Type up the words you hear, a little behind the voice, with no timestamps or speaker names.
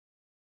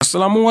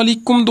अस्सलाम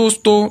वालेकुम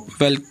दोस्तों,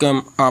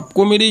 वेलकम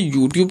आपको मेरे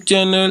YouTube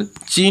चैनल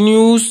जी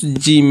न्यूज़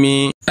जी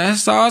में।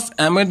 एहसास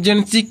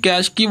एमरजेंसी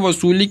कैश की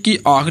वसूली की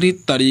आखिरी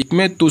तारीख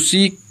में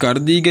तोसीक कर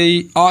दी गई।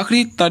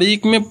 आखिरी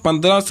तारीख में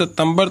 15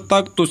 सितंबर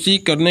तक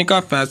तोसीक करने का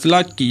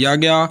फैसला किया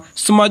गया।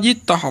 समाजी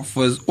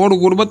तहफ़्फ़ुज़ और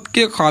गुर्बत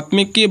के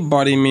खात्मे के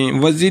बारे में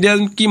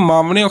वज़ीर-ए-आज़म की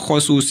मामले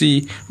ख़ुसूसी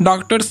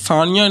डॉक्टर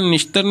सानिया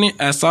निश्तर ने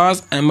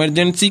एहसास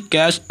एमरजेंसी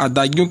कैश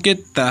अदायगियों के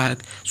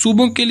तहत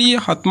सूबों के लिए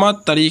हतमा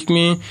तारीख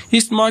में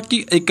इस माह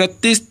की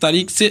 31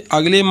 तारीख से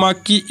अगले माह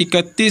की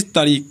 31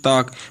 तारीख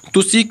तक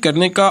तोसीक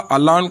करने का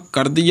ऐलान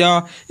कर दिया।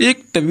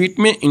 एक ट्वीट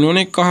में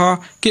इन्होंने कहा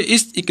कि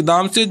इस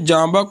इकदाम से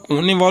जाँबाक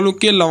होने वालों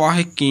के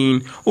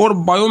लवाहिकीन और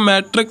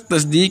बायोमेट्रिक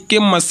तस्दीक के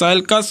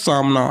मसाइल का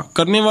सामना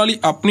करने वाली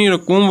अपनी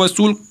रकूम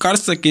वसूल कर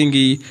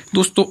सकेंगी।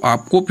 दोस्तों,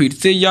 आपको फिर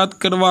से याद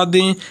करवा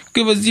दें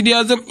कि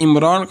वज़ीर-ए-आज़म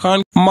इमरान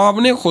खान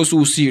मामले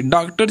ख़ुसूसी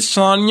डॉक्टर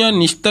सानिया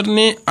निश्तर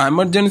ने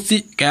एमरजेंसी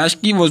कैश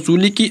की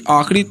वसूली की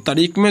आखिरी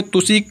तारीख में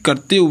तोसीक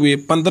करते हुए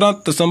 15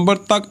 दिसंबर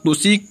तक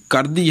तोसीक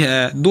कर दी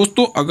है।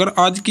 दोस्तों, अगर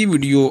आज की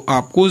वीडियो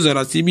आपको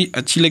ज़रा सी भी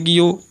अच्छी लगी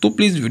हो तो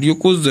प्लीज़ वीडियो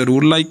को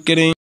ज़रूर लाइक करें।